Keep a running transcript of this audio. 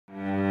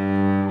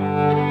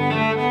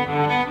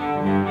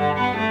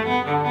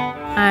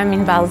I'm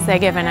Inbal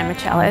Segev and I'm a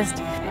cellist.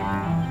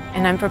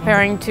 And I'm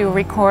preparing to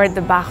record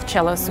the Bach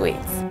Cello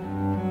Suites.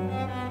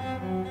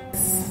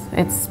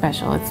 It's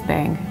special, it's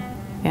big,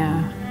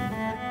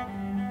 yeah.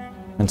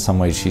 In some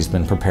ways she's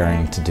been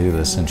preparing to do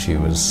this since she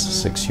was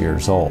 6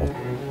 years old. Do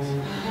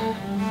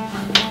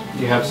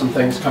you have some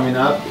things coming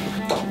up?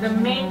 The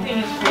main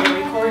thing is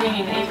we're recording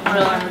in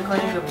April. I'm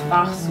recording the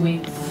Bach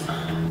Suites.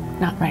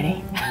 Not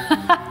ready.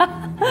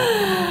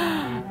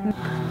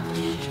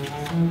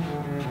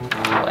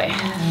 Boy.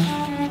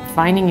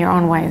 Finding your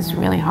own way is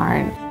really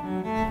hard.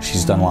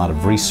 She's done a lot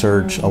of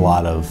research, a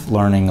lot of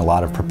learning, a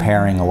lot of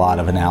preparing, a lot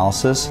of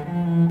analysis.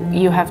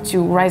 You have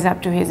to rise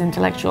up to his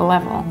intellectual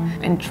level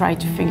and try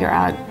to figure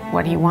out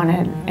what he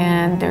wanted.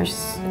 And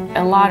there's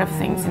a lot of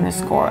things in the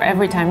score.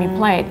 Every time you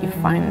play it, you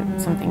find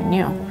something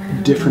new.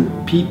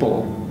 Different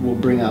people will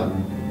bring out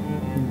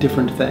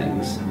different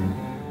things.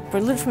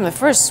 From the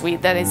first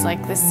suite, that is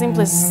like the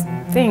simplest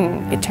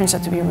thing, it turns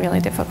out to be really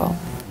difficult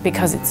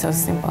because it's so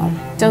simple.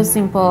 So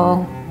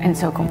simple and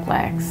so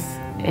complex.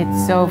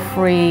 It's so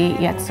free,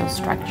 yet so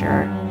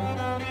structured.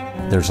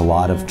 There's a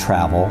lot of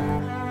travel,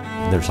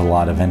 there's a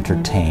lot of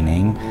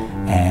entertaining,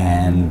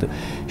 and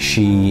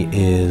she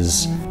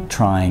is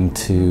trying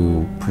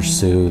to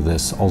pursue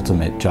this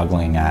ultimate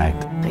juggling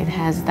act. It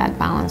has that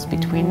balance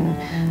between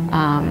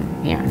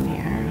here and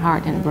here,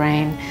 heart and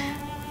brain.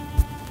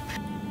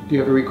 Do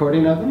you have a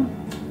recording of them?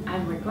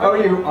 I'm recording. Oh,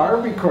 you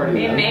are recording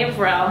them? In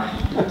April.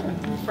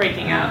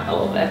 Freaking out a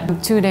little bit. I'm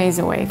 2 days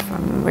away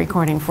from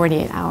recording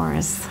 48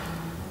 hours.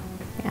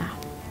 Yeah.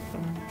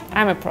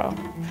 I'm a pro.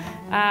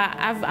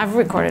 I've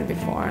recorded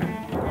before.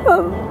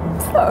 Oh,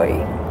 sorry.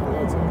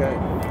 That's okay.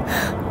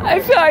 I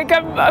feel like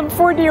I'm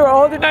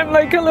 40-year-old and I'm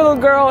like a little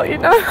girl, you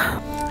know?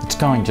 It's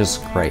going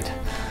just great.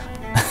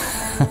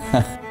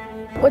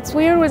 What's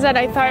weird was that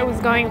I thought it was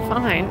going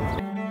fine.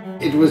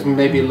 It was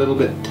maybe a little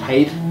bit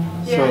tight,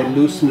 so I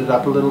loosened it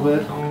up a little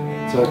bit,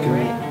 so it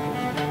can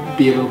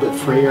be a little bit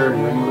freer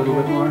and ring a little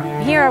bit more.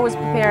 Here I was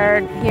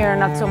prepared, here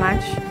not so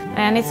much.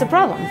 And it's a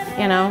problem,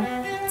 you know?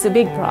 It's a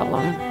big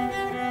problem.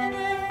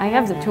 I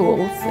have the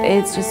tools,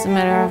 it's just a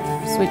matter of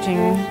switching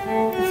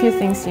a few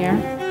things here.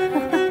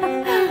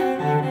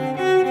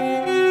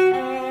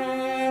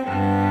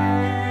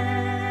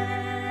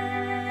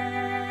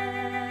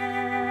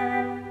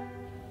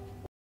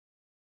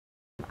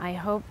 I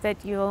hope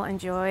that you'll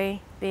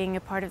enjoy being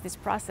a part of this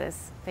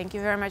process. Thank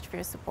you very much for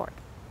your support.